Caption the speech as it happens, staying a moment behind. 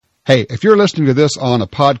Hey, if you're listening to this on a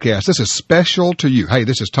podcast, this is special to you. Hey,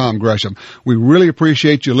 this is Tom Gresham. We really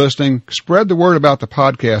appreciate you listening. Spread the word about the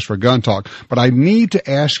podcast for Gun Talk. But I need to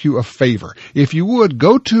ask you a favor. If you would,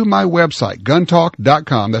 go to my website,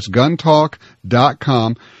 guntalk.com. That's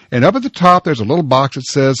guntalk.com. And up at the top, there's a little box that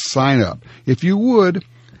says sign up. If you would,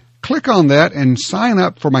 click on that and sign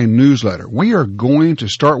up for my newsletter. We are going to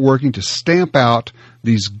start working to stamp out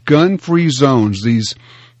these gun-free zones, these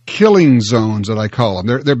killing zones that I call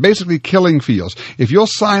them. They're basically killing fields. If you'll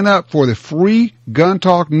sign up for the free Gun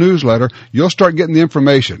Talk newsletter, you'll start getting the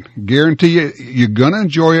information. Guarantee you, you're going to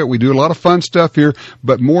enjoy it. We do a lot of fun stuff here,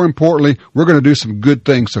 but more importantly, we're going to do some good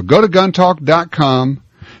things. So go to guntalk.com,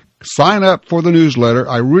 sign up for the newsletter.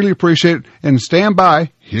 I really appreciate it. And stand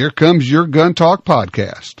by. Here comes your Gun Talk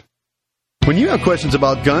podcast. When you have questions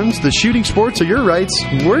about guns, the shooting sports, or your rights,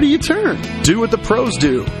 where do you turn? Do what the pros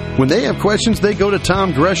do. When they have questions, they go to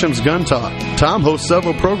Tom Gresham's Gun Talk. Tom hosts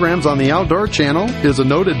several programs on the Outdoor Channel, is a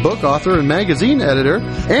noted book author and magazine editor,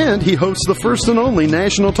 and he hosts the first and only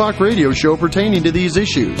national talk radio show pertaining to these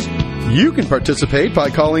issues. You can participate by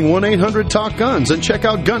calling 1-800-TALK-GUNS and check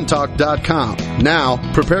out guntalk.com. Now,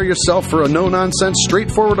 prepare yourself for a no-nonsense,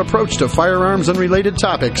 straightforward approach to firearms and related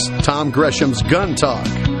topics. Tom Gresham's Gun Talk.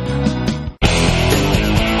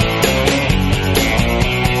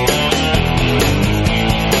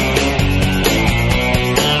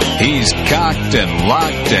 He's cocked and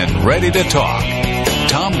locked and ready to talk.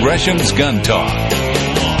 Tom Gresham's Gun Talk.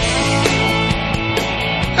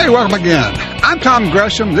 Hey, welcome again. I'm Tom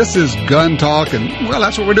Gresham. This is Gun Talk, and, well,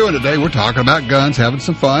 that's what we're doing today. We're talking about guns, having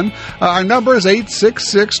some fun. Our number is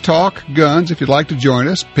 866-TALK-GUNS. If you'd like to join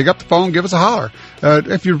us, pick up the phone, give us a holler.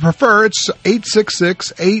 If you prefer, it's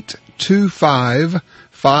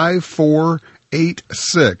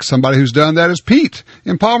 866-825-5486. Somebody who's done that is Pete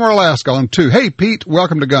in Palmer, Alaska on 2. Hey, Pete,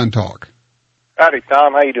 welcome to Gun Talk. Howdy,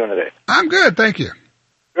 Tom. How you doing today? I'm good, thank you.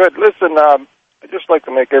 Good. Listen, I'd just like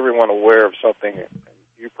to make everyone aware of something, and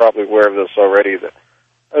you're probably aware of this already, that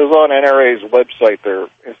I was on NRA's website, their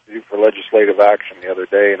Institute for Legislative Action, the other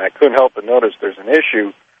day, and I couldn't help but notice there's an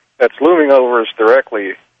issue that's looming over us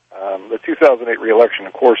directly. The 2008 re-election,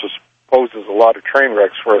 of course, poses a lot of train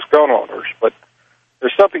wrecks for us gun owners, but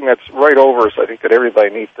there's something that's right over us, I think, that everybody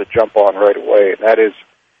needs to jump on right away, and that is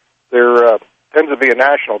there tends to be a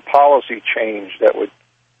national policy change that would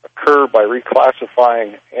occur by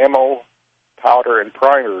reclassifying ammo, powder, and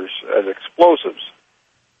primers as explosives.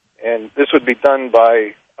 And this would be done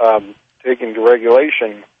by taking the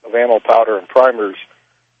regulation of ammo, powder, and primers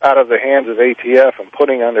out of the hands of ATF and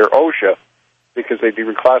putting under OSHA because they'd be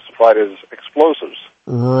reclassified as explosives.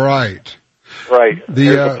 Right. Right.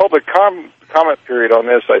 There's a public comment period on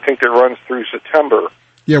this. I think that runs through September.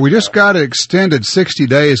 Yeah, we just got it extended 60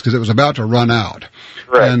 days because it was about to run out.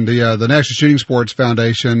 Right. And the National Shooting Sports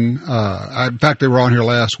Foundation, in fact, they were on here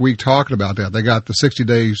last week talking about that. They got the 60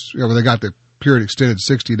 days, they got the period extended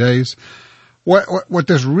 60 days. What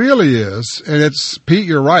this really is, and it's, Pete,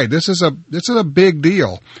 you're right, this is a big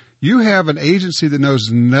deal. You have an agency that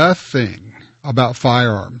knows nothing about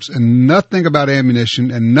firearms and nothing about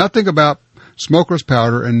ammunition and nothing about smokeless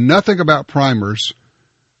powder and nothing about primers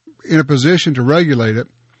in a position to regulate it.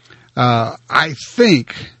 I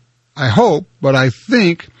hope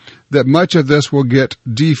that much of this will get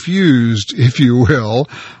defused, if you will,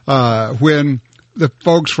 when the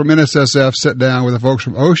folks from NSSF sit down with the folks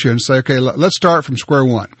from OSHA and say, okay, let's start from square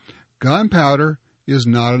one. Gunpowder is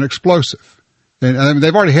not an explosive. And I mean,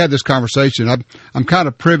 they've already had this conversation. I'm kind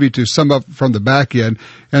of privy to some of from the back end.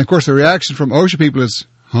 And, of course, the reaction from OSHA people is,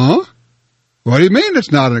 huh? What do you mean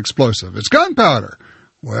it's not an explosive? It's gunpowder.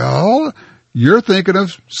 Well, you're thinking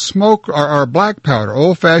of smoke or black powder,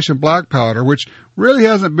 old-fashioned black powder, which really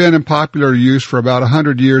hasn't been in popular use for about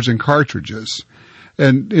 100 years in cartridges.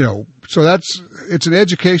 And, so it's an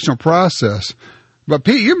educational process. But,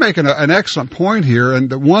 Pete, you're making an excellent point here,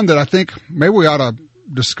 and the one that I think maybe we ought to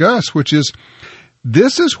discuss, which is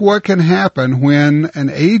this is what can happen when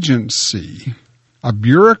an agency, a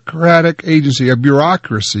bureaucratic agency, a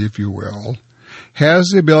bureaucracy, if you will, has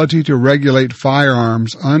the ability to regulate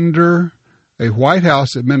firearms under a White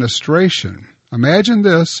House administration. Imagine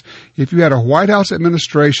this, if you had a White House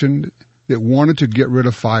administration that wanted to get rid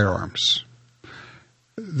of firearms.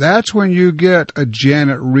 That's when you get a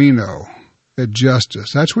Janet Reno at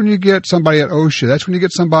Justice. That's when you get somebody at OSHA. That's when you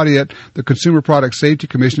get somebody at the Consumer Product Safety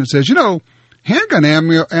Commission that says, handgun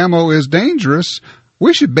ammo is dangerous.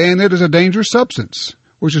 We should ban it as a dangerous substance,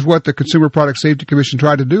 which is what the Consumer Product Safety Commission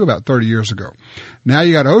tried to do about 30 years ago. Now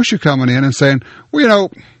you got OSHA coming in and saying,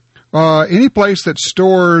 any place that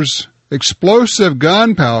stores explosive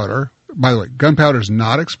gunpowder, by the way, gunpowder is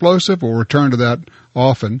not explosive. We'll return to that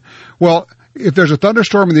often. Well, if there's a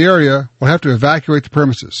thunderstorm in the area, we'll have to evacuate the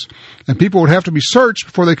premises. And people would have to be searched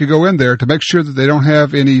before they could go in there to make sure that they don't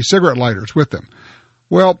have any cigarette lighters with them.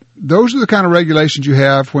 Well, those are the kind of regulations you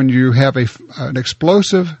have when you have an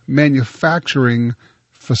explosive manufacturing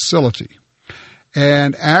facility.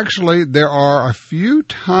 And actually, there are a few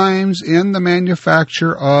times in the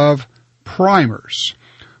manufacture of primers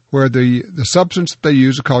where the substance that they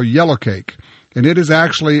use is called yellow cake, and it is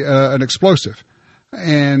actually an explosive.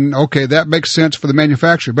 And, okay, that makes sense for the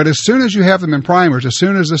manufacturer. But as soon as you have them in primers, as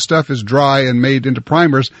soon as this stuff is dry and made into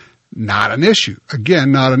primers, not an issue.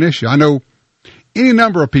 Again, not an issue. I know any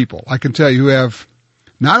number of people, I can tell you, who have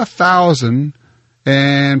not 1,000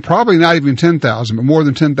 and probably not even 10,000, but more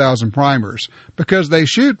than 10,000 primers, because they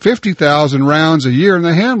shoot 50,000 rounds a year in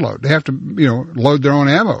the hand load. They have to, load their own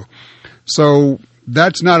ammo. So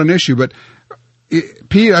that's not an issue. But,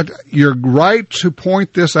 Pete, you're right to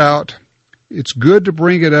point this out. It's good to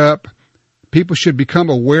bring it up. People should become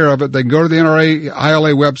aware of it. They can go to the NRA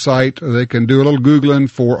ILA website. They can do a little Googling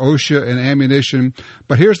for OSHA and ammunition.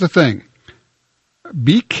 But here's the thing.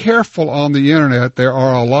 Be careful on the Internet. There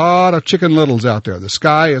are a lot of Chicken Littles out there. The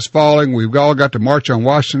sky is falling. We've all got to march on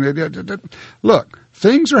Washington. Look,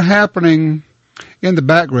 things are happening in the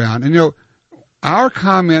background. And, our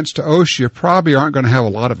comments to OSHA probably aren't going to have a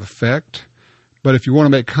lot of effect. But if you want to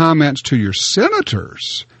make comments to your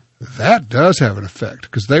senators, that does have an effect,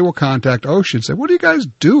 because they will contact OSHA and say, what are you guys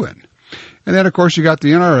doing? And then, of course, you got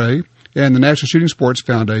the NRA and the National Shooting Sports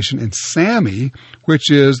Foundation and SAMI, which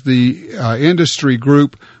is the industry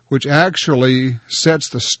group which actually sets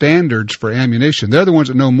the standards for ammunition. They're the ones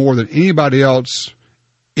that know more than anybody else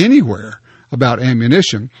anywhere about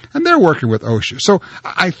ammunition, and they're working with OSHA. So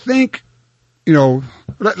I think, I'm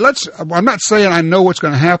not saying I know what's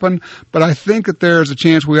going to happen, but I think that there's a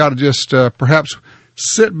chance we ought to just perhaps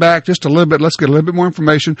sit back just a little bit. Let's get a little bit more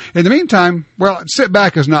information. In the meantime, sit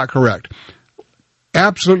back is not correct.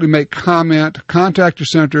 Absolutely make comment, contact your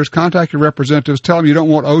senators, contact your representatives, tell them you don't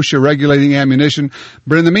want OSHA regulating ammunition.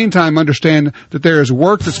 But in the meantime, understand that there is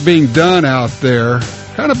work that's being done out there,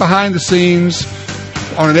 kind of behind the scenes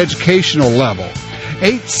on an educational level.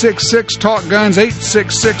 866-TALK-GUNS,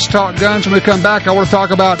 866-TALK-GUNS. When we come back, I want to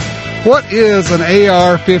talk about what is an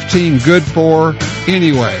AR-15 good for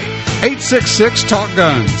anyway.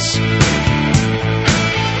 866-TALK-GUNS.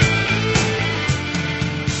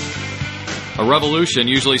 A revolution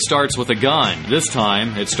usually starts with a gun. This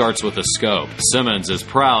time, it starts with a scope. Simmons is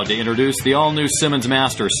proud to introduce the all-new Simmons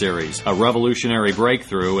Master Series, a revolutionary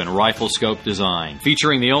breakthrough in rifle scope design.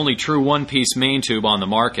 Featuring the only true one-piece main tube on the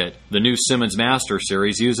market, the new Simmons Master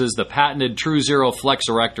Series uses the patented True Zero Flex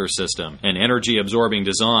Erector system, an energy-absorbing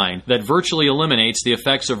design that virtually eliminates the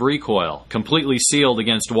effects of recoil. Completely sealed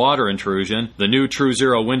against water intrusion, the new True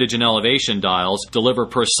Zero windage and elevation dials deliver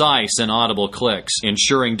precise and audible clicks,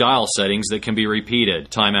 ensuring dial settings that can be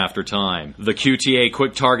repeated time after time. The QTA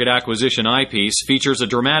Quick Target Acquisition eyepiece features a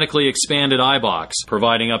dramatically expanded eye box,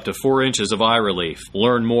 providing up to 4 inches of eye relief.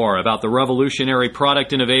 Learn more about the revolutionary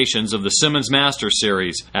product innovations of the Simmons Master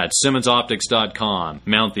Series at SimmonsOptics.com.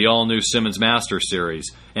 Mount the all-new Simmons Master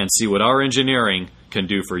Series and see what our engineering can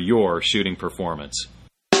do for your shooting performance.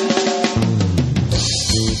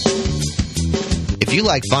 If you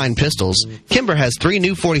like fine pistols, Kimber has 3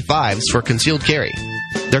 new 45s for concealed carry.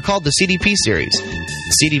 They're called the CDP series.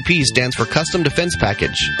 CDP stands for Custom Defense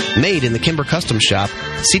Package. Made in the Kimber Custom Shop,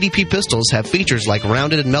 CDP pistols have features like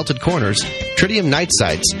rounded and melted corners, tritium night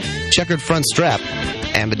sights, checkered front strap,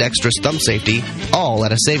 ambidextrous thumb safety, all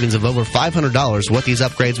at a savings of over $500 what these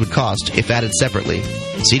upgrades would cost if added separately.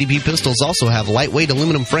 CDP pistols also have lightweight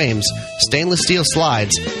aluminum frames, stainless steel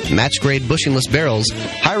slides, match-grade bushingless barrels,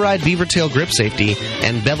 high-ride beaver tail grip safety,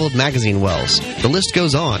 and beveled magazine wells. The list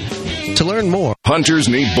goes on. To learn more, hunters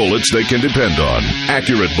need bullets they can depend on.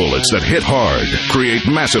 Accurate bullets that hit hard, create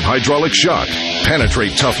massive hydraulic shock,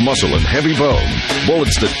 penetrate tough muscle and heavy bone.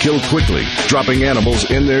 Bullets that kill quickly, dropping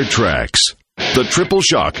animals in their tracks. The Triple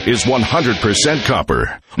Shock is 100%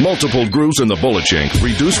 copper. Multiple grooves in the bullet shank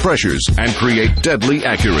reduce pressures and create deadly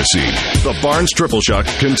accuracy. The Barnes Triple Shock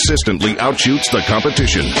consistently outshoots the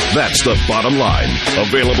competition. That's the bottom line.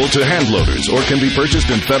 Available to hand loaders or can be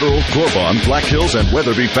purchased in Federal, Corbon, Black Hills, and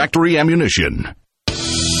Weatherby factory ammunition.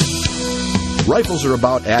 Rifles are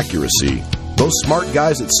about accuracy. Those smart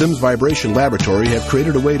guys at Sims Vibration Laboratory have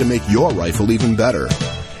created a way to make your rifle even better.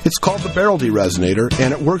 It's called the Barrel Deresonator,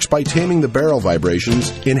 and it works by taming the barrel vibrations,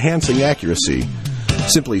 enhancing accuracy.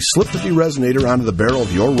 Simply slip the deresonator onto the barrel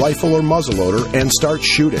of your rifle or muzzleloader and start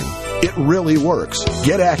shooting. It really works.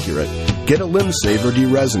 Get accurate. Get a Limb Saver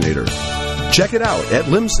Deresonator. Check it out at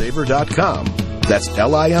limsaver.com. That's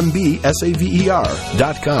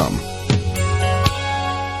limbsaver.com.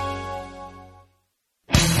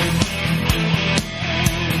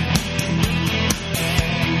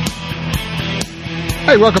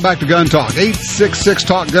 Hey, welcome back to Gun Talk. 866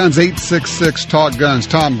 Talk Guns, 866 Talk Guns.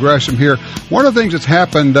 Tom Gresham here. One of the things that's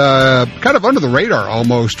happened kind of under the radar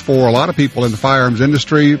almost for a lot of people in the firearms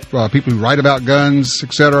industry, people who write about guns,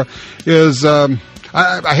 etc., is I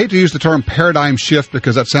hate to use the term paradigm shift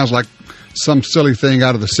because that sounds like some silly thing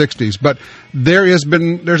out of the 60s, but there's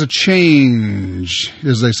a change,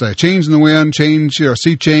 as they say, change in the wind, change,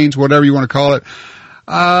 sea change, whatever you want to call it.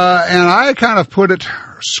 And I kind of put it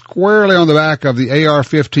squarely on the back of the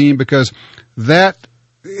AR-15 because that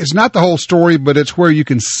is not the whole story, but it's where you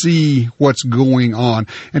can see what's going on.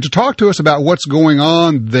 And to talk to us about what's going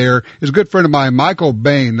on there is a good friend of mine, Michael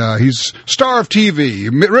Bain. He's star of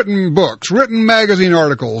TV, written books, written magazine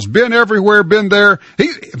articles, been everywhere, been there.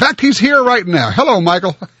 In fact, he's here right now. Hello,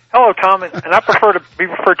 Michael. Hello, Tom, and I prefer to be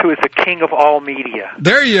referred to as the king of all media.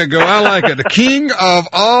 There you go. I like it. The king of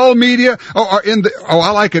all media.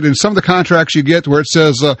 I like it in some of the contracts you get where it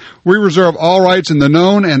says, we reserve all rights in the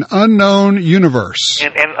known and unknown universe.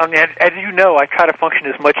 And as you know, I try to function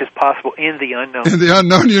as much as possible in the unknown. In the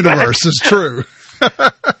unknown universe, is true.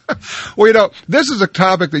 Well, this is a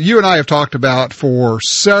topic that you and I have talked about for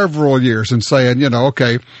several years and saying,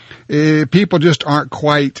 people just aren't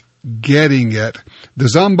quite getting it. The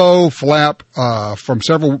Zumbo flap from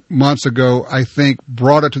several months ago, I think,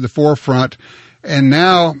 brought it to the forefront. And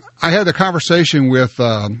now I had a conversation with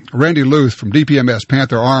Randy Luth from DPMS,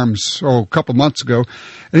 Panther Arms, a couple of months ago,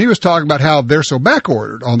 and he was talking about how they're so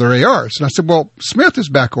back-ordered on their ARs. And I said, well, Smith is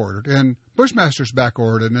back-ordered, and Bushmaster's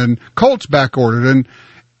back-ordered, and Colt's back-ordered, and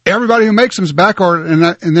everybody who makes them is back-ordered. And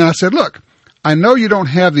then I said, look, I know you don't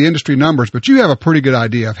have the industry numbers, but you have a pretty good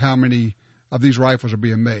idea of how many of these rifles are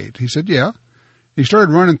being made. He said, yeah. He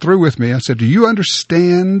started running through with me. I said, do you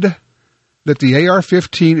understand that the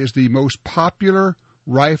AR-15 is the most popular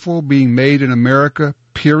rifle being made in America,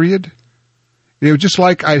 period? And it was just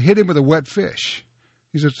like I'd hit him with a wet fish.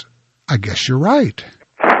 He says, I guess you're right.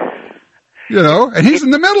 And he's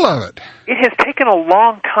in the middle of it. It has taken a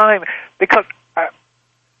long time because, to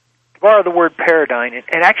borrow the word paradigm,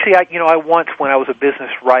 and actually, I once, when I was a business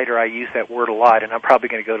writer, I used that word a lot, and I'm probably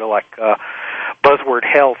going to go to buzzword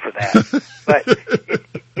hell for that. But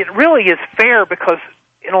it really is fair because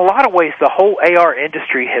in a lot of ways the whole AR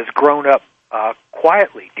industry has grown up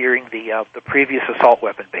quietly during the previous assault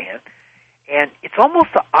weapon ban, and it's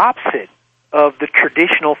almost the opposite of the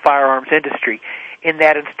traditional firearms industry in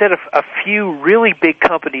that instead of a few really big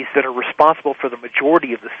companies that are responsible for the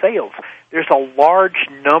majority of the sales, there's a large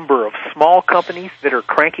number of small companies that are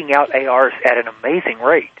cranking out ARs at an amazing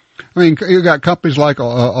rate. I mean, you got companies like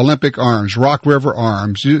Olympic Arms, Rock River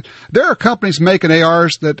Arms. There are companies making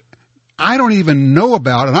ARs that I don't even know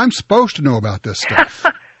about, and I'm supposed to know about this stuff.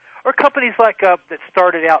 Or companies like that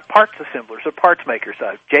started out parts assemblers or parts makers,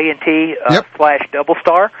 J&T slash Double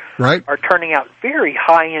Star, right, are turning out very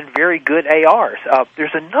high-end, very good ARs.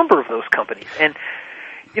 There's a number of those companies, and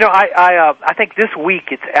I think this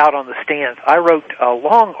week it's out on the stands. I wrote a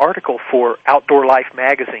long article for Outdoor Life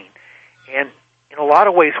magazine, and in a lot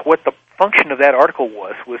of ways, what the function of that article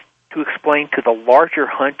was to explain to the larger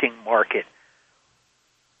hunting market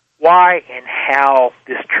why and how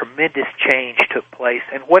this tremendous change took place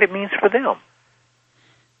and what it means for them.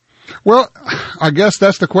 Well, I guess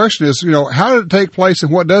that's the question is, how did it take place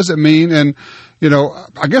and what does it mean? And,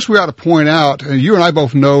 I guess we ought to point out, and you and I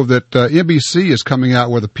both know that NBC is coming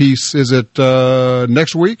out with a piece. Is it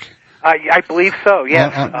next week? I believe so,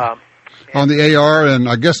 yes. On the AR, and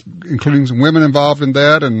I guess including some women involved in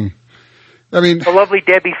that. And the lovely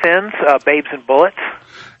Debbie Finn's Babes and Bullets.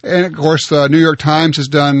 And, of course, the New York Times has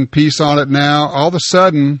done a piece on it now. All of a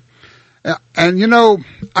sudden, and,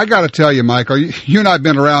 I got to tell you, Michael, you and I have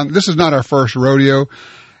been around. This is not our first rodeo.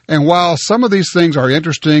 And while some of these things are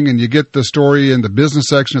interesting, and you get the story in the business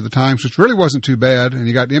section of the Times, which really wasn't too bad, and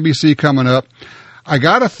you got NBC coming up, I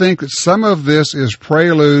got to think that some of this is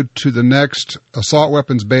prelude to the next assault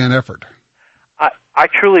weapons ban effort. I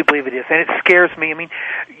truly believe it is, and it scares me. I mean,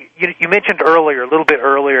 you mentioned a little bit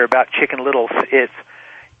earlier, about Chicken Littles.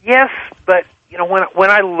 Yes, but when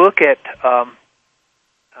I look at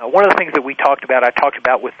one of the things that I talked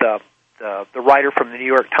about with the writer from the New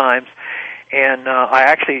York Times, and I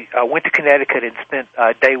actually went to Connecticut and spent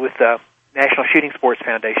a day with the National Shooting Sports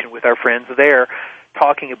Foundation with our friends there,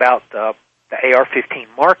 talking about the AR-15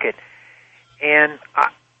 market, and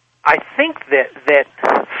I think that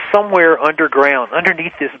somewhere underground,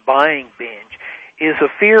 underneath this buying binge, is a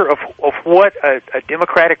fear of what a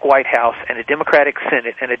Democratic White House and a Democratic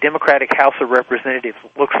Senate and a Democratic House of Representatives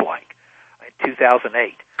looks like in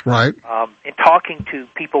 2008. Right. In talking to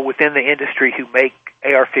people within the industry who make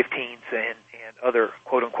AR-15s and other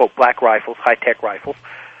quote-unquote black rifles, high-tech rifles,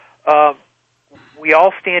 we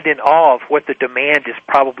all stand in awe of what the demand is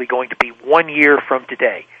probably going to be 1 year from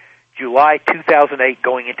today, July 2008,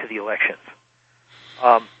 going into the elections.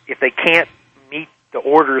 If they can't meet the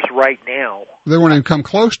orders right now, they won't even come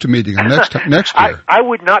close to meeting them next year. I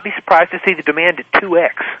would not be surprised to see the demand at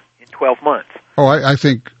 2x in 12 months. Oh, I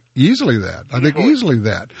think easily that. I think easily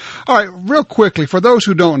that. All right, real quickly, for those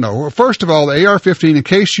who don't know, first of all, the AR-15, in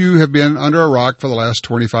case you have been under a rock for the last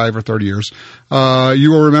 25 or 30 years,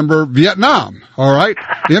 you will remember Vietnam, all right?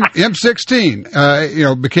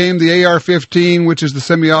 M16, became the AR-15, which is the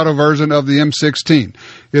semi-auto version of the M16.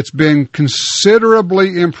 It's been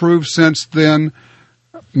considerably improved since then.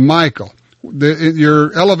 Michael,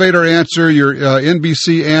 your elevator answer, your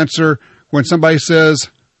NBC answer, when somebody says,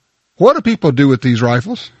 what do people do with these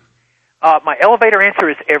rifles? My elevator answer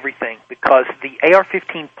is everything, because the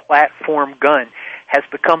AR-15 platform gun has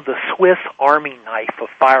become the Swiss Army knife of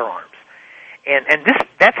firearms. And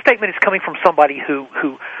that statement is coming from somebody who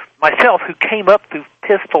came up through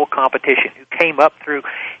pistol competition, who came up through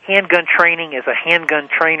handgun training as a handgun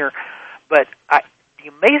trainer. But the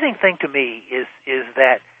amazing thing to me is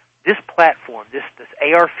that this platform, this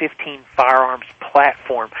AR-15 firearms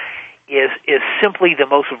platform, is simply the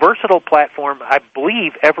most versatile platform I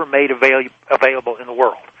believe ever made available in the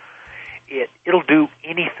world. It'll do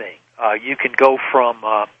anything. You can go from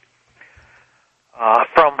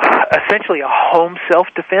essentially a home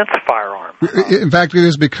self-defense firearm. In fact, it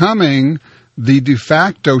is becoming the de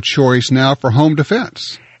facto choice now for home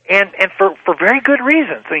defense. And for very good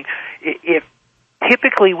reasons. I mean, if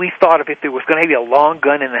typically we thought if there was going to be a long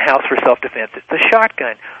gun in the house for self-defense, it's a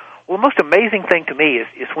shotgun. Well, the most amazing thing to me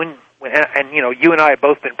is when you and I have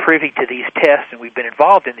both been privy to these tests, and we've been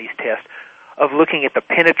involved in these tests of looking at the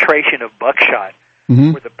penetration of buckshot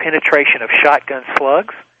or the penetration of shotgun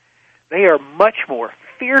slugs. They are much more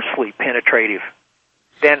fiercely penetrative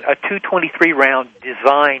than a .223 round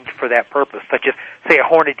designed for that purpose, such as, say, a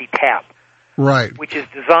Hornady Tap, right, which is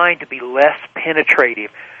designed to be less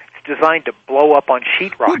penetrative. It's designed to blow up on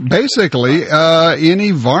sheetrock. Well, basically,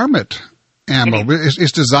 any varmint ammo.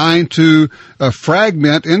 It's designed to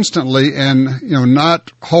fragment instantly and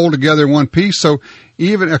not hold together in one piece. So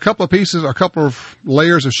even a couple of pieces, a couple of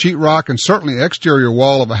layers of sheetrock, and certainly exterior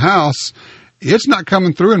wall of a house, it's not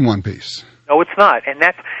coming through in one piece. No, it's not, and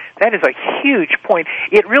that is a huge point.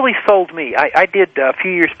 It really sold me. I did a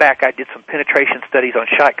few years back. I did some penetration studies on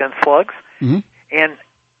shotgun slugs, and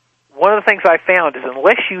one of the things I found is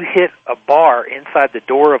unless you hit a bar inside the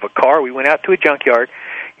door of a car, we went out to a junkyard.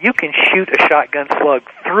 You can shoot a shotgun slug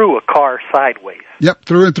through a car sideways. Yep,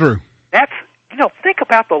 through and through. That's, think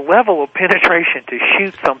about the level of penetration to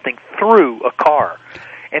shoot something through a car.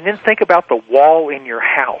 And then think about the wall in your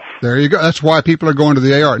house. There you go. That's why people are going to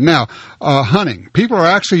the AR. Now, hunting. People are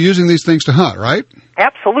actually using these things to hunt, right?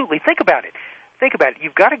 Absolutely. Think about it.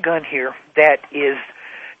 You've got a gun here that is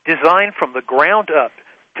designed from the ground up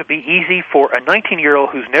to be easy for a 19-year-old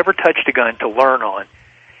who's never touched a gun to learn on.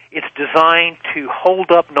 It's designed to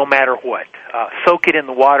hold up no matter what. Soak it in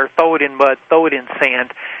the water, throw it in mud, throw it in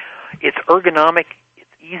sand. It's ergonomic. It's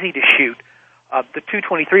easy to shoot. The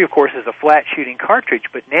 .223, of course, is a flat-shooting cartridge,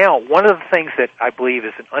 but now one of the things that I believe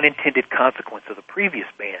is an unintended consequence of the previous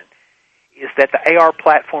ban is that the AR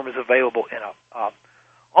platform is available in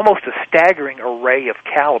almost a staggering array of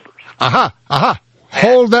calibers.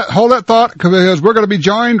 Hold that thought, because we're going to be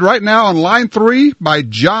joined right now on line 3 by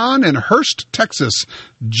John in Hurst, Texas.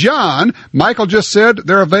 John, Michael just said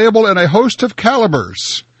they're available in a host of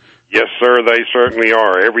calibers. Yes, sir, they certainly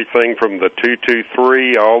are. Everything from the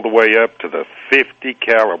 .223 all the way up to the 50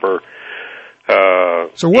 caliber.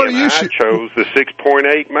 So what are you? I chose the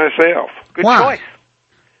 6.8 myself. Good choice.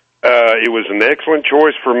 It was an excellent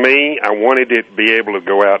choice for me. I wanted it to be able to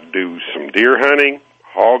go out and do some deer hunting,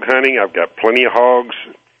 hog hunting. I've got plenty of hogs,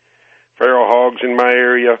 feral hogs in my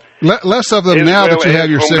area. Less of them now that you have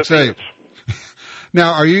your 6.8.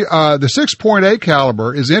 Now, are you the 6.8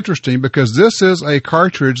 caliber is interesting because this is a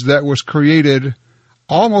cartridge that was created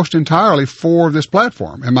almost entirely for this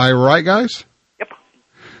platform. Am I right, guys?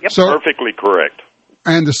 Yep. So, perfectly correct.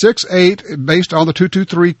 And the 6.8, based on the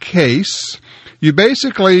 .223 case, you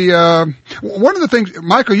basically one of the things,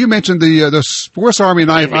 Michael, you mentioned the Swiss Army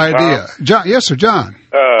knife idea. John, yes, sir, John.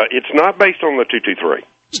 It's not based on the .223.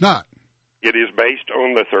 It's not. It is based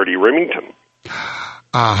on the .30 Remington.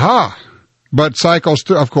 Aha. But cycles,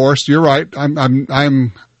 of course, you're right.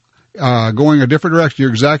 I'm going a different direction.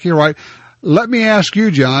 You're exactly right. Let me ask you,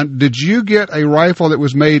 John, did you get a rifle that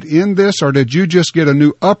was made in this, or did you just get a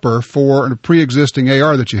new upper for a pre-existing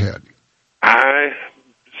AR that you had? I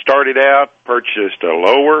started out, purchased a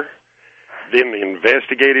lower, then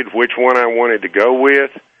investigated which one I wanted to go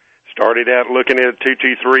with. Started out looking at a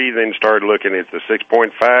 223, then started looking at the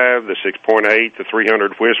 6.5, the 6.8, the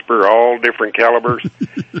 300 Whisper, all different calibers,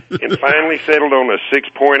 and finally settled on a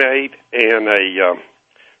 6.8 and a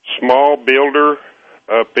small builder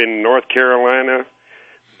up in North Carolina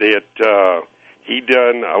that he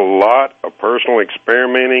done a lot of personal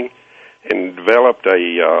experimenting and developed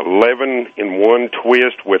a 11-in-1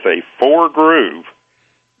 twist with a 4-groove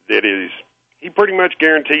that is, he pretty much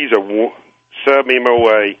guarantees a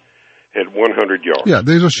sub-MOA at 100 yards. Yeah,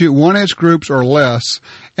 these will shoot 1-inch groups or less,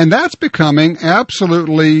 and that's becoming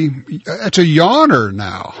absolutely, it's a yawner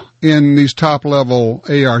now in these top-level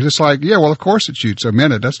ARs. It's like, yeah, well, of course it shoots a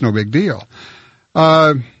minute. That's no big deal.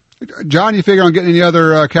 John, you figure on getting any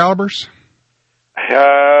other calibers?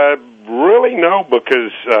 Really no,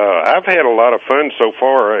 because I've had a lot of fun so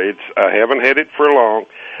far. I haven't had it for long.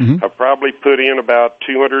 Mm-hmm. I've probably put in about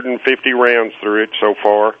 250 rounds through it so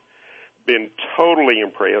far. Been totally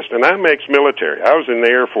impressed, and I'm ex-military. I was in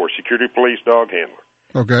the Air Force, security police dog handler.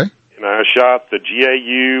 Okay. And I shot the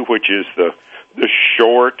GAU, which is the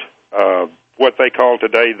short, what they call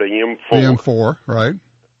today the M4. The M4, right.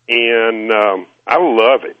 And I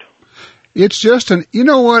love it. It's just you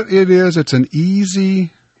know what it is? It's an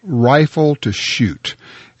easy rifle to shoot.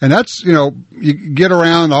 And that's, you get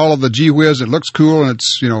around all of the gee whiz, it looks cool and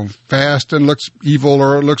it's, fast and looks evil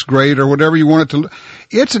or it looks great or whatever you want it to look.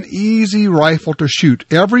 It's an easy rifle to shoot.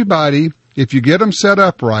 Everybody, if you get them set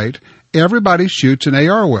up right, everybody shoots an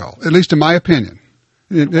AR well, at least in my opinion.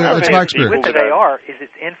 It's my experience. With an AR is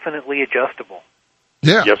it's infinitely adjustable.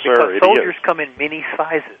 Yeah. Yes, sir. Because soldiers come in many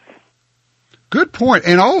sizes. Good point.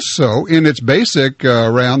 And also, in its basic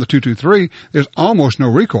round, the 223, there's almost no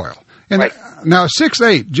recoil. And right. Now,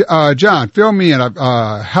 6.8, John, fill me in.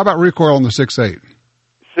 How about recoil on the 6.8?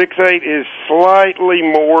 6.8 is slightly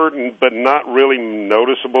more, but not really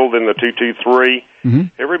noticeable than the 223. Mm-hmm.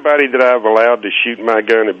 Everybody that I've allowed to shoot my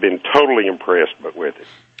gun have been totally impressed with it.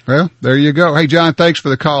 Well, there you go. Hey, John, thanks for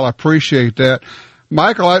the call. I appreciate that.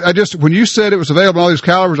 Michael, I just, when you said it was available in all these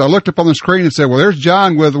calibers, I looked up on the screen and said, well, there's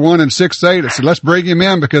John with one in 6.8. I said, let's bring him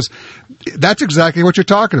in because that's exactly what you're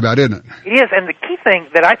talking about, isn't it? It is, and the key thing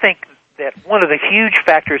that I think that one of the huge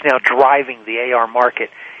factors now driving the AR market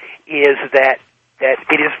is that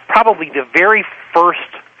it is probably the very first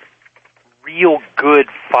real good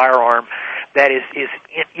firearm that is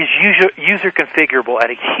user configurable at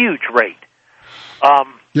a huge rate.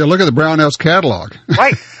 Yeah, look at the Brownell's catalog.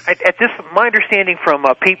 Right. At this, my understanding from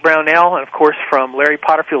Pete Brownell and, of course, from Larry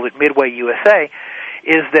Potterfield at Midway USA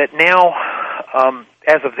is that now,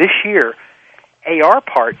 as of this year, AR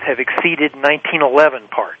parts have exceeded 1911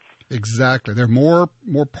 parts. Exactly. There are more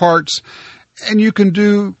parts, and you can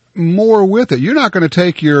do more with it. You're not going to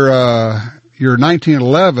take your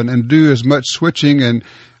 1911 and do as much switching. And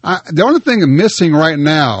the only thing missing right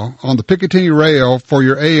now on the Picatinny rail for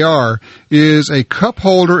your AR is a cup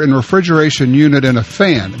holder and refrigeration unit and a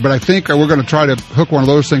fan. But I think we're going to try to hook one of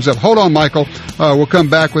those things up. Hold on, Michael. We'll come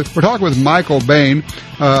back we're talking with Michael Bain.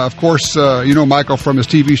 Of course, Michael from his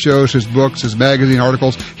TV shows, his books, his magazine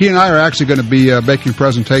articles. He and I are actually going to be making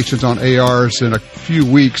presentations on ARs in a few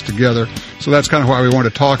weeks together. So that's kind of why we want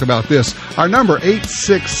to talk about this. Our number,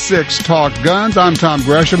 866-TALK-GUNS. I'm Tom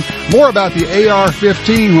Gresham. More about the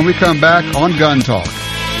AR-15 when we come back on Gun Talk.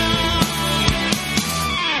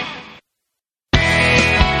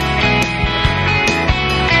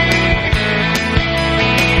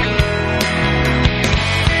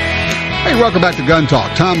 Welcome back to Gun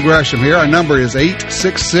Talk. Tom Gresham here. Our number is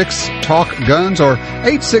 866-TALK-GUNS or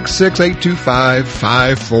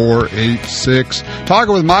 866-825-5486.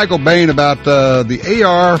 Talking with Michael Bain about the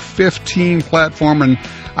AR-15 platform. And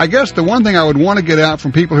I guess the one thing I would want to get out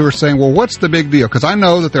from people who are saying, well, what's the big deal? Because I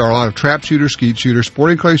know that there are a lot of trap shooters, skeet shooters,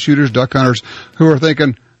 sporting clay shooters, duck hunters who are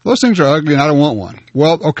thinking, those things are ugly and I don't want one.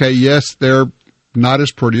 Well, okay, yes, they're not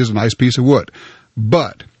as pretty as a nice piece of wood.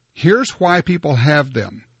 But here's why people have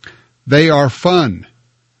them. They are fun.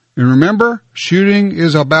 And remember, shooting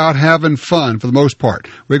is about having fun for the most part.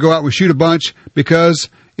 We go out and we shoot a bunch because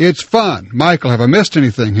it's fun. Michael, have I missed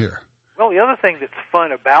anything here? Well, the other thing that's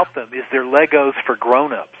fun about them is they're Legos for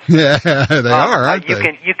grown-ups. Yeah, they are, aren't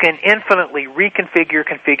they? You can infinitely configure,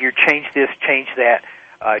 change this, change that,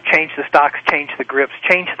 change the stocks, change the grips,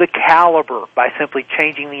 change the caliber by simply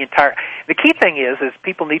changing the entire... The key thing is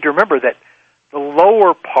people need to remember that the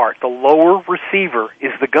lower part, the lower receiver,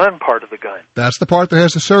 is the gun part of the gun. That's the part that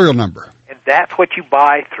has the serial number. And that's what you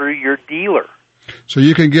buy through your dealer. So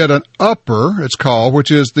you can get an upper, it's called, which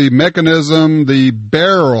is the mechanism, the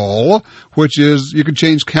barrel, which is, you can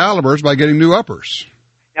change calibers by getting new uppers.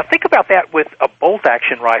 Now think about that with a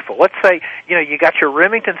bolt-action rifle. Let's say, you got your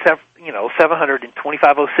Remington, 700 and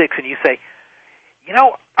 2506, and you say,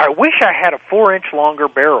 I wish I had a 4-inch longer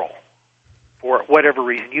barrel for whatever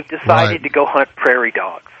reason. You've decided to go hunt prairie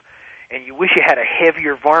dogs, and you wish you had a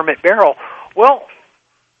heavier varmint barrel. Well,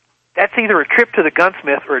 that's either a trip to the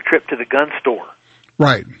gunsmith or a trip to the gun store.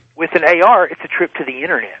 Right. With an AR, it's a trip to the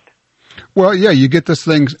Internet. Well, yeah, you get this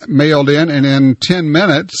thing mailed in, and in 10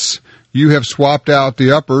 minutes, you have swapped out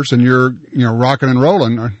the uppers, and you're rocking and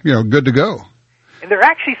rolling, good to go. And there are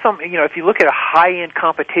actually some, if you look at a high-end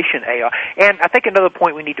competition AR, and I think another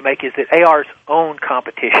point we need to make is that AR's own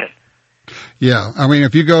competition. Yeah, I mean,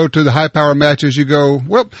 if you go to the high-power matches, you go,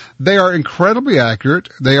 well, they are incredibly accurate.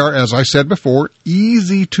 They are, as I said before,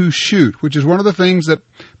 easy to shoot, which is one of the things that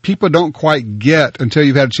people don't quite get until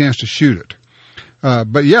you've had a chance to shoot it.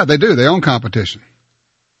 But, yeah, they do. They own competition.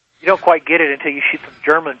 You don't quite get it until you shoot some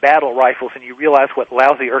German battle rifles and you realize what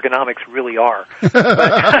lousy ergonomics really are.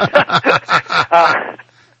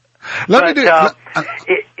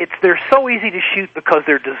 They're so easy to shoot because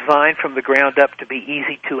they're designed from the ground up to be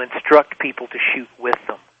easy to instruct people to shoot with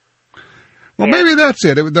them. Well, maybe that's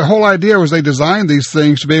it. The whole idea was they designed these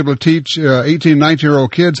things to be able to teach 18,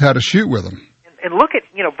 19-year-old kids how to shoot with them. And look at,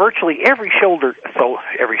 virtually every soldier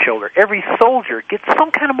gets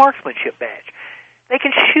some kind of marksmanship badge. They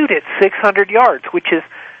can shoot at 600 yards, which is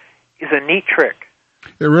a neat trick.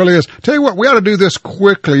 It really is. Tell you what, we ought to do this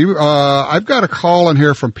quickly. I've got a call in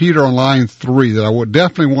here from Peter on line 3 that I would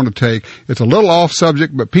definitely want to take. It's a little off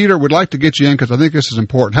subject, but Peter, would like to get you in because I think this is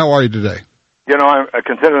important. How are you today? I'm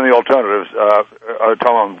considering the alternatives.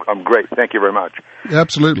 Tom, I'm great. Thank you very much.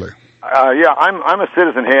 Absolutely. I'm a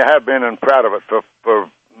citizen here. Have been and proud of it for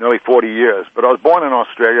nearly 40 years. But I was born in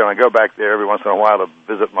Australia, and I go back there every once in a while to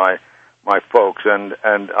visit my folks, and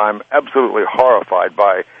I'm absolutely horrified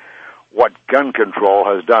by what gun control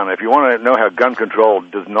has done. If you want to know how gun control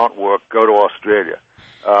does not work, go to Australia.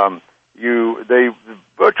 They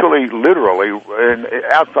virtually, literally,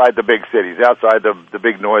 outside the big cities, outside the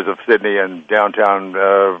big noise of Sydney and downtown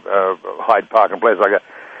Hyde Park and places like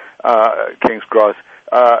that, King's Cross,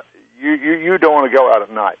 you don't want to go out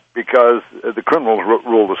at night because the criminals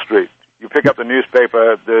rule the street. You pick up the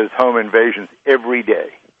newspaper, there's home invasions every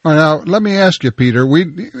day. Now, let me ask you, Peter,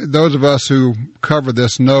 those of us who cover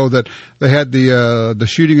this know that they had the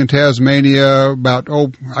shooting in Tasmania about,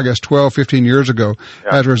 12, 15 years ago.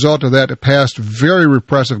 Yeah. As a result of that, it passed very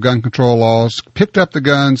repressive gun control laws, picked up the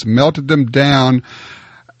guns, melted them down.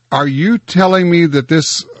 Are you telling me that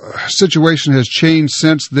this situation has changed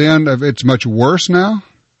since then? It's much worse now?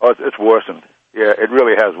 Oh, it's worsened. Yeah, it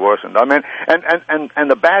really has worsened. I mean, and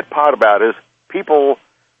the bad part about it is people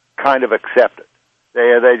kind of accept it.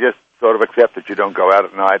 They just sort of accept that you don't go out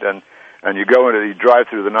at night, and you you drive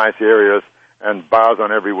through the nice areas, and bars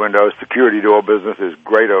on every window. Security door business is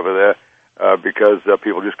great over there because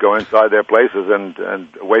people just go inside their places and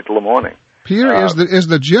wait till the morning. Peter, is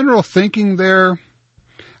the general thinking there?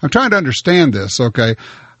 I'm trying to understand this. Okay,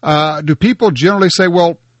 do people generally say,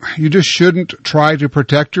 "Well, you just shouldn't try to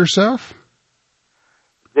protect yourself"?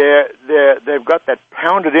 They've got that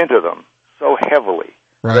pounded into them so heavily,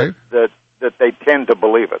 right? That they tend to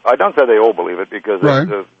believe it. I don't say they all believe it because right.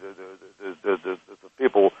 the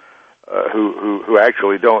people who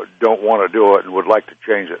actually don't want to do it and would like to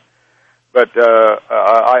change it. But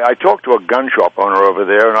I talked to a gun shop owner over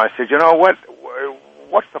there, and I said,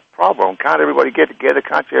 what's the problem? Can't everybody get together?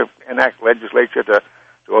 Can't you enact legislature to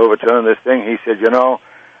overturn this thing? He said,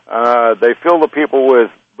 they fill the people with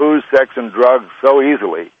booze, sex, and drugs so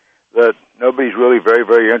easily that nobody's really very,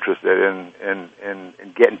 very interested in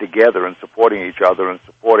getting together and supporting each other and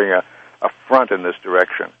supporting a front in this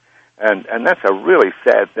direction. And that's a really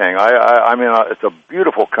sad thing. I mean, it's a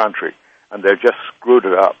beautiful country, and they've just screwed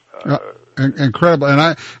it up. Incredible.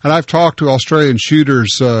 And I've talked to Australian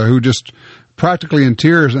shooters who just practically in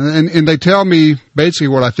tears, and they tell me basically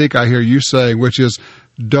what I think I hear you saying, which is,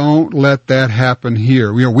 don't let that happen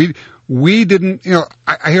here. We didn't,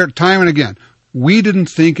 I hear it time and again. We didn't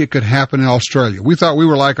think it could happen in Australia. We thought we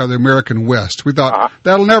were like the American West. We thought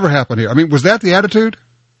that'll never happen here. I mean, was that the attitude?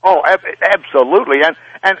 Oh, absolutely. And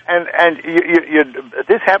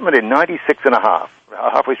this happened in 96 and a half,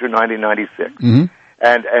 halfway through 1996. Mm-hmm.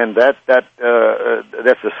 And that's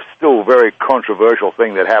a still very controversial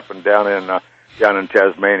thing that happened down in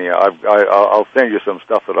Tasmania. I'll send you some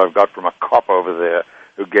stuff that I've got from a cop over there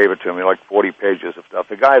who gave it to me, like 40 pages of stuff.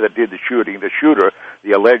 The guy that did the shooting, the shooter,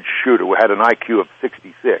 the alleged shooter, who had an IQ of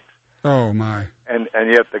 66. Oh, my. And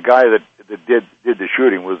yet the guy that did the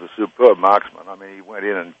shooting was a superb marksman. I mean, he went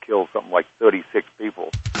in and killed something like 36 people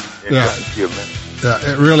in a few minutes.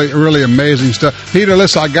 Yeah, really amazing stuff. Peter,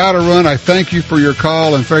 listen, I got to run. I thank you for your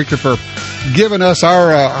call and thank you for giving us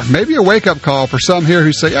our maybe a wake-up call for some here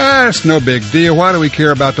who say, it's no big deal. Why do we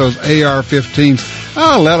care about those AR-15s?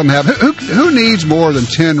 I'll let them have it. Who needs more than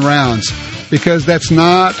 10 rounds? Because that's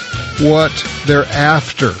not what they're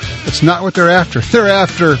after. It's not what they're after. They're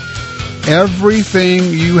after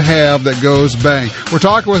everything you have that goes bang. We're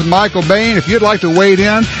talking with Michael Bain. If you'd like to wade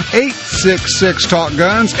in,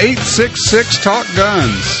 866-TALK-GUNS,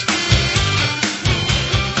 866-TALK-GUNS.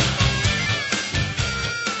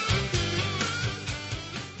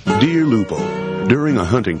 Dear Lupo, during a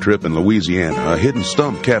hunting trip in Louisiana, a hidden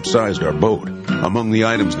stump capsized our boat. Among the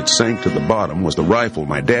items that sank to the bottom was the rifle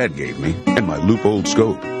my dad gave me and my Leupold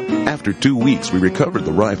scope. After 2 weeks, we recovered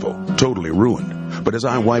the rifle, totally ruined. But as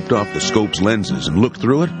I wiped off the scope's lenses and looked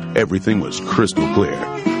through it, everything was crystal clear.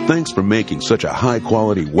 Thanks for making such a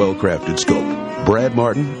high-quality, well-crafted scope. Brad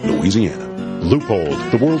Martin, Louisiana.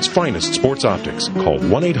 Leupold, the world's finest sports optics. Call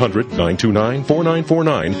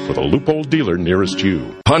 1-800-929-4949 for the Leupold dealer nearest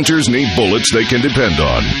you. Hunters need bullets they can depend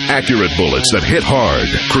on. Accurate bullets that hit hard,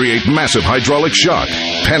 create massive hydraulic shock,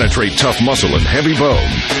 penetrate tough muscle and heavy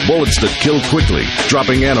bone. Bullets that kill quickly,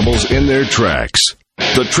 dropping animals in their tracks.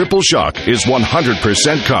 The Triple Shock is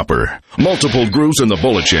 100% copper. Multiple grooves in the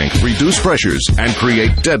bullet shank reduce pressures and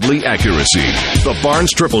create deadly accuracy. The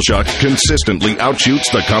Barnes Triple Shock consistently outshoots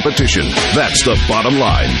the competition. That's the bottom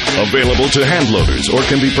line. Available to hand loaders or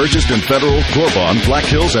can be purchased in Federal, Corbon, Black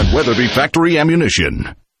Hills, and Weatherby factory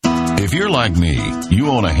ammunition. If you're like me, you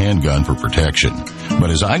own a handgun for protection. But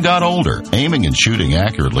as I got older, aiming and shooting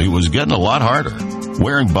accurately was getting a lot harder.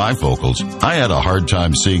 Wearing bifocals, I had a hard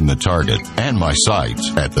time seeing the target and my sights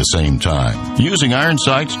at the same time. Using iron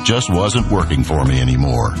sights just wasn't working for me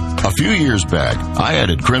anymore. A few years back, I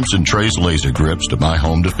added Crimson Trace laser grips to my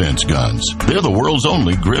home defense guns. They're the world's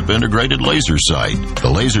only grip-integrated laser sight. The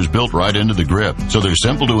laser's built right into the grip, so they're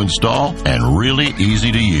simple to install and really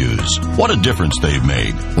easy to use. What a difference they've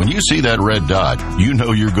made. When you see that red dot, you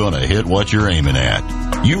know you're going to hit what you're aiming at.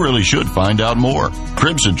 You really should find out more.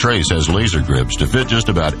 Crimson Trace has laser grips to fit just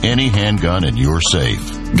about any handgun and you're safe.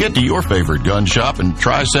 Get to your favorite gun shop and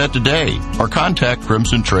try set today, or contact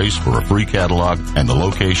Crimson Trace for a free catalog and the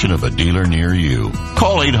location of a dealer near you.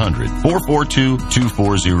 Call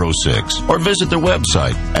 800-442-2406 or visit their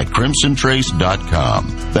website at crimsontrace.com.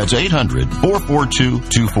 That's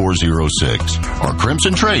 800-442-2406 or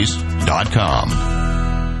crimsontrace.com.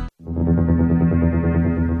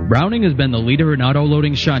 Browning has been the leader in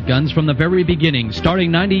auto-loading shotguns from the very beginning,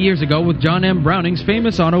 starting 90 years ago with John M. Browning's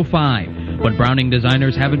famous Auto 5. But Browning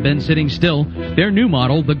designers haven't been sitting still. Their new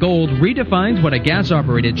model, the Gold, redefines what a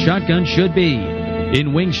gas-operated shotgun should be.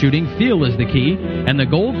 In wing shooting, feel is the key, and the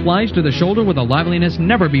Gold flies to the shoulder with a liveliness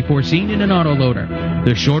never before seen in an autoloader.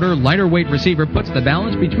 The shorter, lighter-weight receiver puts the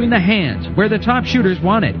balance between the hands, where the top shooters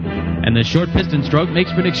want it, and the short piston stroke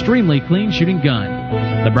makes for an extremely clean shooting gun.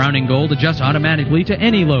 The Browning Gold adjusts automatically to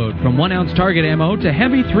any load, from 1-ounce target ammo to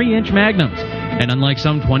heavy 3-inch magnums. And unlike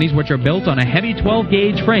some 20s which are built on a heavy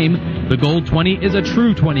 12-gauge frame, the Gold 20 is a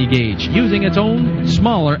true 20-gauge, using its own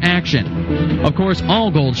smaller action. Of course, all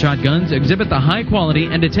Gold shotguns exhibit the high quality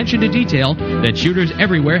and attention to detail that shooters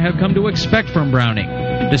everywhere have come to expect from Browning.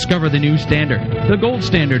 Discover the new standard, the Gold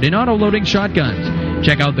standard in auto-loading shotguns.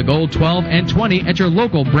 Check out the Gold 12 and 20 at your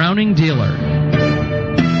local Browning dealer.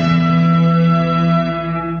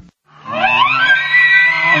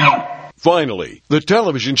 Finally, the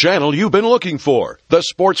television channel you've been looking for, the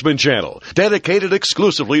Sportsman Channel, dedicated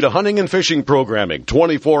exclusively to hunting and fishing programming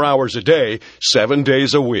 24 hours a day, 7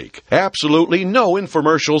 days a week. Absolutely no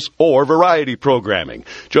infomercials or variety programming.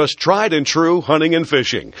 Just tried and true hunting and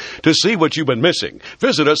fishing. To see what you've been missing,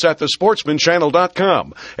 visit us at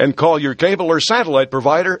thesportsmanchannel.com and call your cable or satellite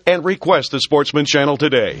provider and request the Sportsman Channel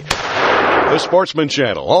today. The Sportsman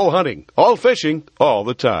Channel, all hunting, all fishing, all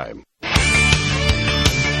the time.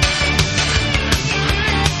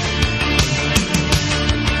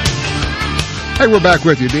 Hey, we're back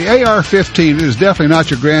with you. The AR-15 is definitely not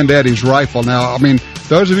your granddaddy's rifle. Now, I mean,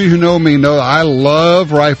 those of you who know me know that I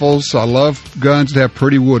love rifles. I love guns that have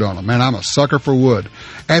pretty wood on them. Man, I'm a sucker for wood.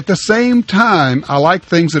 At the same time, I like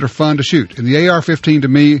things that are fun to shoot. And the AR-15 to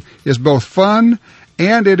me is both fun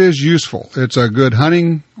and it is useful. It's a good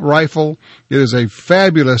hunting rifle. It is a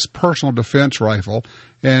fabulous personal defense rifle.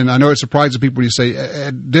 And I know it surprises people when you say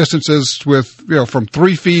at distances with, from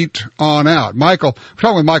 3 feet on out. Michael, I'm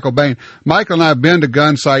talking with Michael Bain. Michael and I have been to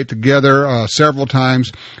Gunsight together several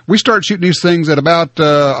times. We start shooting these things at about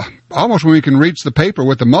almost when we can reach the paper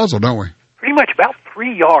with the muzzle, don't we? Pretty much about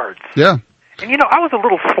 3 yards. Yeah. And, I was a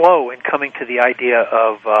little slow in coming to the idea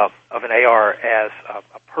of an AR as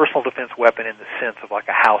a personal defense weapon in the sense of like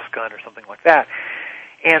a house gun or something like that.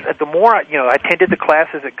 And the more, I attended the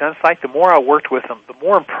classes at Gunsight, the more I worked with them, the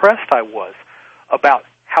more impressed I was about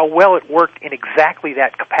how well it worked in exactly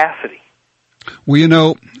that capacity.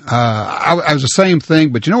 Well, I was the same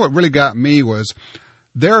thing, but what really got me was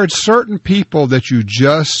there are certain people that you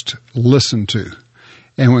just listen to.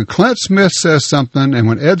 And when Clint Smith says something, and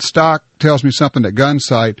when Ed Stock tells me something at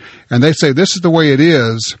Gunsight, and they say this is the way it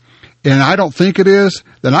is, and I don't think it is,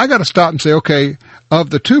 then I got to stop and say, okay, of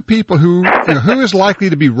the two people who is likely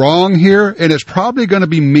to be wrong here, and it's probably going to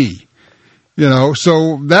be me.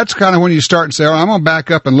 So that's kind of when you start and say, I'm going to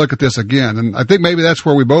back up and look at this again. And I think maybe that's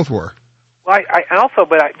where we both were. Well,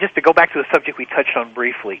 just to go back to the subject we touched on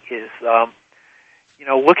briefly is,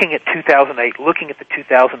 looking at 2008, looking at the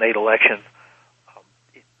 2008 election,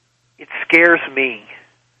 it scares me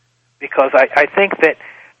because I think that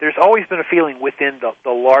there's always been a feeling within the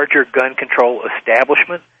larger gun control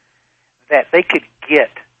establishment that they could get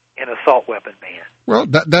an assault weapon ban. Well,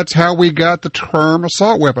 that's how we got the term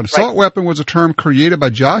assault weapon. Assault weapon was a term created by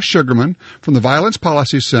Josh Sugarman from the Violence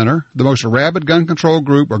Policy Center, the most rabid gun control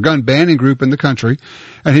group or gun banning group in the country.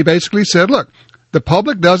 And he basically said, look, the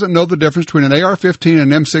public doesn't know the difference between an AR-15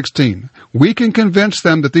 and an M16. We can convince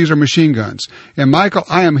them that these are machine guns. And, Michael,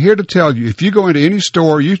 I am here to tell you, if you go into any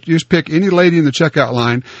store, you just pick any lady in the checkout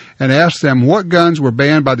line and ask them what guns were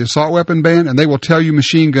banned by the assault weapon ban, and they will tell you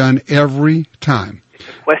machine gun every time. It's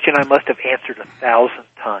a question I must have answered 1,000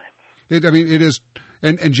 times. It is.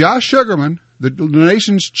 And Josh Sugarman, the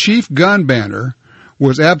nation's chief gun banner,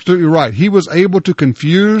 was absolutely right. He was able to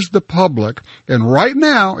confuse the public. And right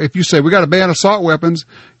now, if you say we got to ban assault weapons,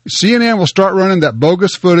 CNN will start running that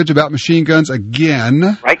bogus footage about machine guns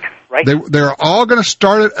again. Right. They're all going to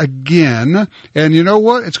start it again. And you know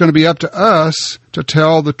what? It's going to be up to us to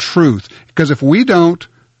tell the truth. Because if we don't,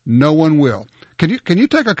 no one will. Can you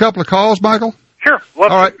take a couple of calls, Michael? Sure. All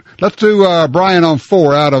right. Let's do Brian on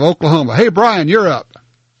 4 out of Oklahoma. Hey, Brian, you're up.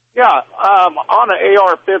 Yeah. On an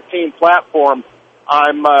AR-15 platform,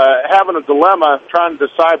 I'm having a dilemma trying to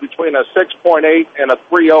decide between a 6.8 and a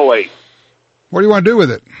 308. What do you want to do with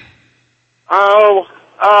it?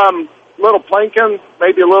 Little planking,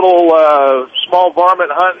 maybe a little small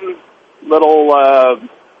varmint hunting, little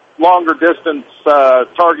longer distance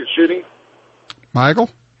target shooting. Michael?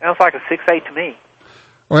 Sounds like a 6.8 to me.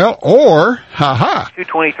 Well, or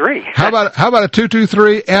 223. How about a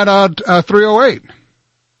 223 and a 308?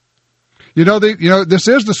 This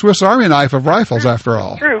is the Swiss Army knife of rifles, after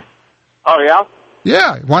all. True. Oh, yeah?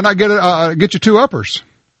 Yeah. Why not get you 2 uppers?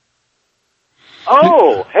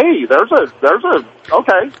 Oh, hey, there's a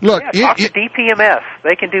okay. Look, talk to DPMS.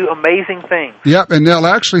 They can do amazing things. Yep, and they'll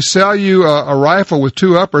actually sell you a rifle with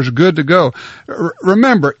 2 uppers, good to go.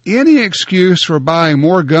 Remember, any excuse for buying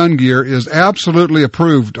more gun gear is absolutely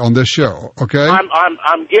approved on this show. Okay.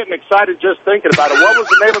 I'm getting excited just thinking about it. What was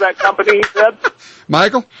the name of that company? He said.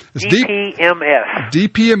 Michael, it's DPMS.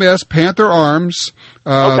 DPMS Panther Arms.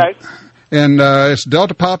 Okay. And it's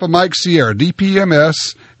Delta Papa Mike Sierra,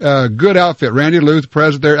 DPMS, good outfit. Randy Luth,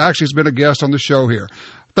 president there. Actually, has been a guest on the show here.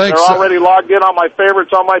 Thanks. They're already logged in on my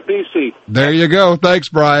favorites on my PC. There you go. Thanks,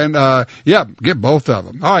 Brian. Get both of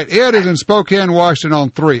them. All right, Ed is in Spokane, Washington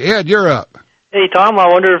on 3. Ed, you're up. Hey, Tom, I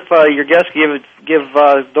wonder if your guests give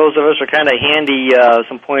those of us who are kind of handy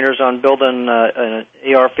some pointers on building an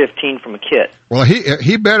AR-15 from a kit. Well,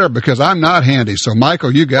 he better, because I'm not handy. So,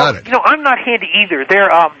 Michael, you got it. I'm not handy either. They're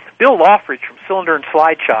Bill Loffridge from Cylinder and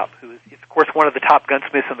Slide Shop, who is, of course, one of the top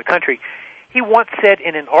gunsmiths in the country. He once said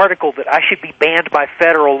in an article that I should be banned by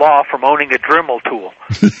federal law from owning a Dremel tool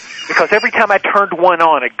because every time I turned one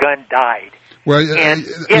on, a gun died. Well, and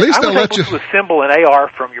at least they'll let you I was able to assemble an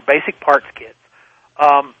AR from your basic parts kits.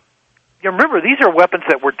 You remember, these are weapons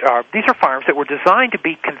these are firearms that were designed to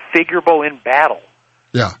be configurable in battle.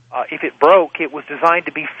 Yeah. If it broke, it was designed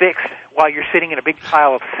to be fixed while you're sitting in a big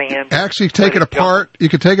pile of sand. Actually, take it apart. You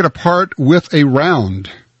could take it apart with a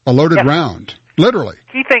loaded round, literally.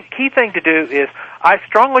 Key thing to do is, I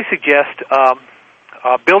strongly suggest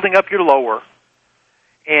building up your lower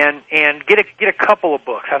and get a couple of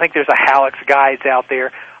books. I think there's a Halleck's Guides out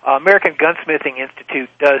there. American Gunsmithing Institute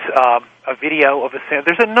does a video of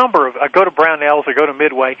there's a number of go to Brownells or go to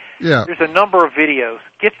Midway. Yeah. There's a number of videos.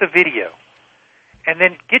 Get the video, and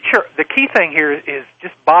then the key thing here is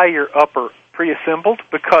just buy your upper pre-assembled,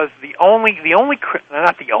 because the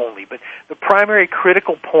primary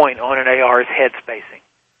critical point on an AR is head spacing.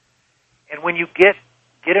 And when you get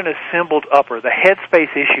an assembled upper, the head space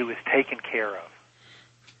issue is taken care of.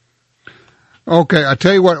 Okay, I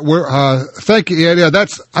tell you what, thank you. Yeah,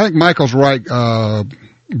 I think Michael's right.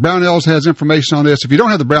 Brownells has information on this. If you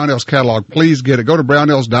don't have the Brownells catalog, please get it. Go to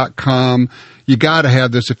brownells.com. You got to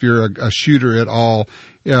have this if you're a shooter at all.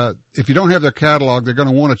 If you don't have their catalog, they're going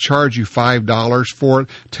to want to charge you $5 for it.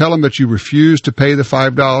 Tell them that you refuse to pay the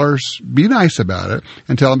 $5. Be nice about it,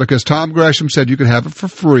 and tell them, because Tom Gresham said you can have it for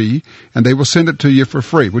free, and they will send it to you for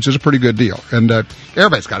free, which is a pretty good deal. And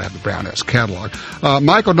everybody's got to have the Brownells catalog.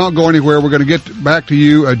 Michael, don't go anywhere. We're going to get back to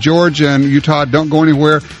you. George and you, Todd, don't go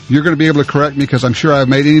anywhere. You're going to be able to correct me, because I'm sure I've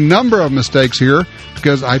made any number of mistakes here,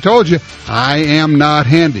 because I told you I am not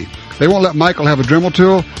handy. They won't let Michael have a Dremel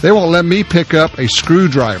tool. They won't let me pick up a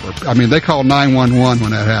screwdriver. I mean, they call 911 when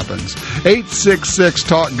that happens. 866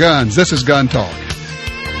 Talk Guns. This is Gun Talk.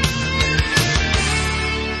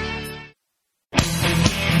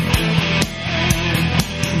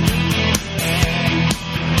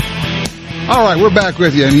 All right, we're back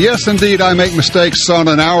with you. And yes, indeed, I make mistakes on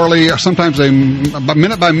an hourly, or sometimes a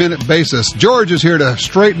minute-by-minute basis. George is here to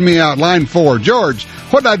straighten me out. Line 4. George,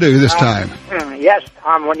 what did I do this time? Yes,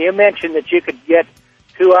 Tom, when you mentioned that you could get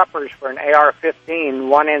two uppers for an AR-15,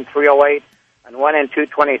 one in 308 and one in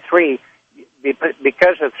 223,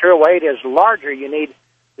 because the 308 is larger, you need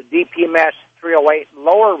the DPMS 308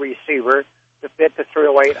 lower receiver to fit the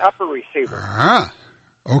 308 upper receiver. Ah,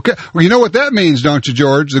 okay. Well, you know what that means, don't you,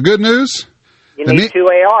 George? The good news? You need two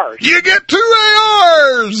ARs. You get two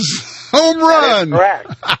ARs! Home run! That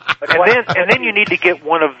is correct. And then you need to get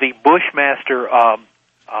one of the Bushmaster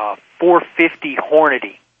 450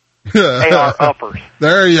 Hornady AR uppers.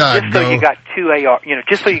 There you go. Just so you got two AR,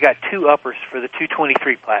 just so you got two uppers for the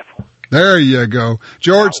 223 platform. There you go,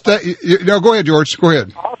 George. Go ahead, George. Go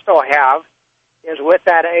ahead. Also have is with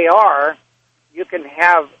that AR, you can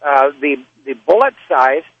have the bullet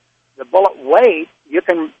size, the bullet weight. You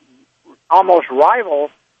can almost rival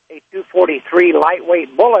a 243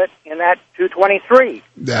 lightweight bullet in that 223.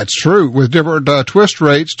 That's true, with different twist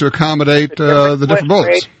rates to accommodate the different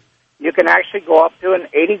bullets. Rate, you can actually go up to an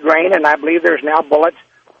 80 grain, and I believe there's now bullets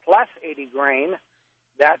plus 80 grain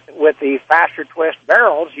that with the faster twist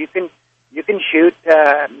barrels, you can shoot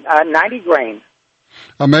 90 grain.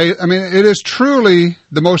 I mean, it is truly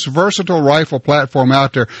the most versatile rifle platform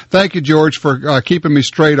out there. Thank you, George, for keeping me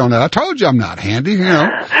straight on that. I told you I'm not handy, but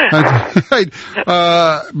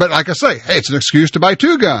like I say, hey, it's an excuse to buy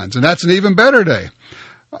two guns, and that's an even better day.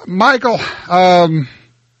 Michael,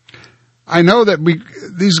 I know that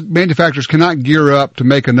these manufacturers cannot gear up to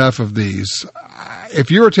make enough of these.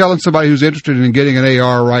 If you were telling somebody who's interested in getting an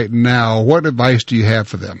AR right now, what advice do you have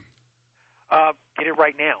for them? Get it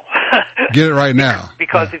right now. Get it right now.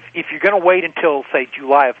 Because if you're going to wait until, say,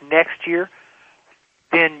 July of next year,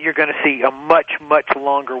 then you're going to see a much, much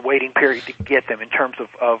longer waiting period to get them in terms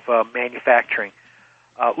of manufacturing.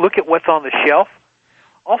 Look at what's on the shelf.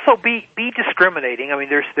 Also, be discriminating. I mean,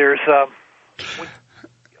 there's a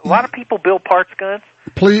lot of people build parts guns.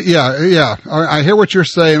 Please, yeah. I hear what you're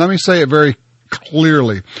saying. Let me say it very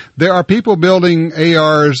clearly. There are people building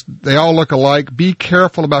ARs. They all look alike. Be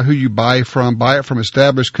careful about who you buy from. Buy it from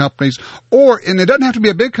established companies, and it doesn't have to be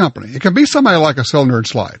a big company. It can be somebody like a Cylinder and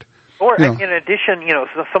Slide. Or in addition,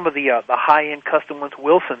 some of the high-end custom ones,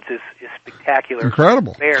 Wilson's is spectacular.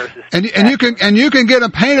 Incredible. Theirs is and you can get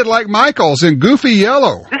them painted like Michael's in goofy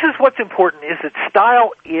yellow. This is what's important: is that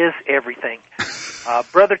style is everything.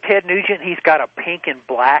 Brother Ted Nugent, he's got a pink and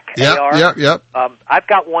black AR. Yep. I've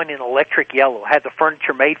got one in electric yellow. Had the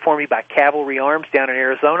furniture made for me by Cavalry Arms down in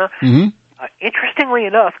Arizona. Mm-hmm. Interestingly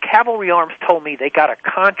enough, Cavalry Arms told me they got a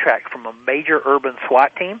contract from a major urban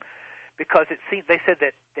SWAT team because they said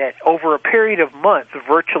that over a period of months,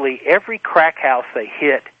 virtually every crack house they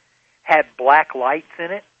hit had black lights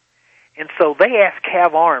in it. And so they asked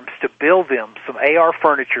Cav Arms to build them some AR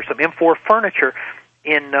furniture, some M4 furniture,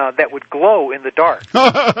 that would glow in the dark.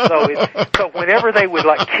 So whenever they would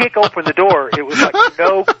kick open the door, it was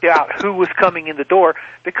no doubt who was coming in the door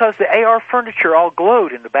because the AR furniture all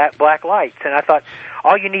glowed in the black lights. And I thought,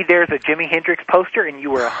 all you need there is a Jimi Hendrix poster, and you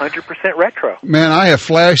were 100% retro. Man, I have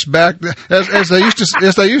flashed back as they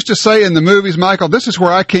used to say in the movies, Michael. This is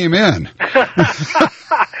where I came in.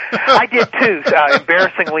 I did too,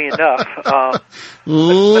 embarrassingly enough.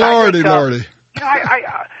 Lordy. You know,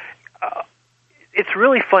 it's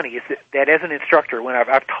really funny is that as an instructor, when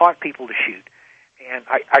I've taught people to shoot, and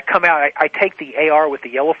I come out, I take the AR with the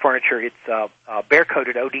yellow furniture. It's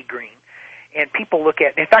bear-coated OD green. And people look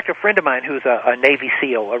at, in fact, a friend of mine who's a Navy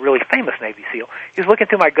SEAL, a really famous Navy SEAL, he's looking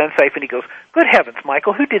through my gun safe and he goes, "Good heavens,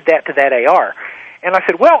 Michael, who did that to that AR?" And I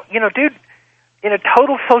said, "Well, you know, dude, in a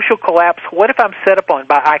total social collapse, what if I'm set upon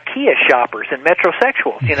by IKEA shoppers and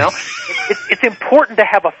metrosexuals, you know? It's important to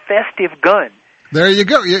have a festive gun. There you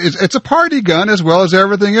go. It's a party gun as well as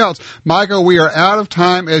everything else. Michael, we are out of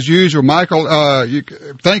time as usual. Michael,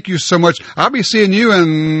 thank you so much. I'll be seeing you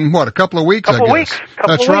in, a couple of weeks, I guess.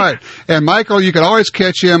 That's right. And Michael, you can always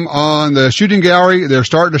catch him on the shooting gallery. They're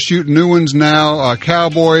starting to shoot new ones now,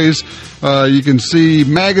 Cowboys. You can see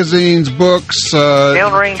magazines, books,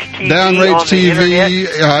 Downrange TV,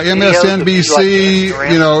 MSNBC,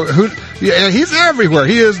 he's everywhere.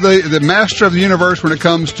 He is the master of the universe when it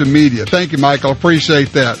comes to media. Thank you, Michael.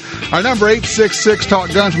 Appreciate that. Our number 866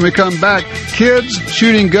 Talk Guns. When we come back, kids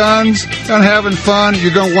shooting guns and having fun.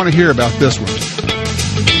 You're going to want to hear about this one.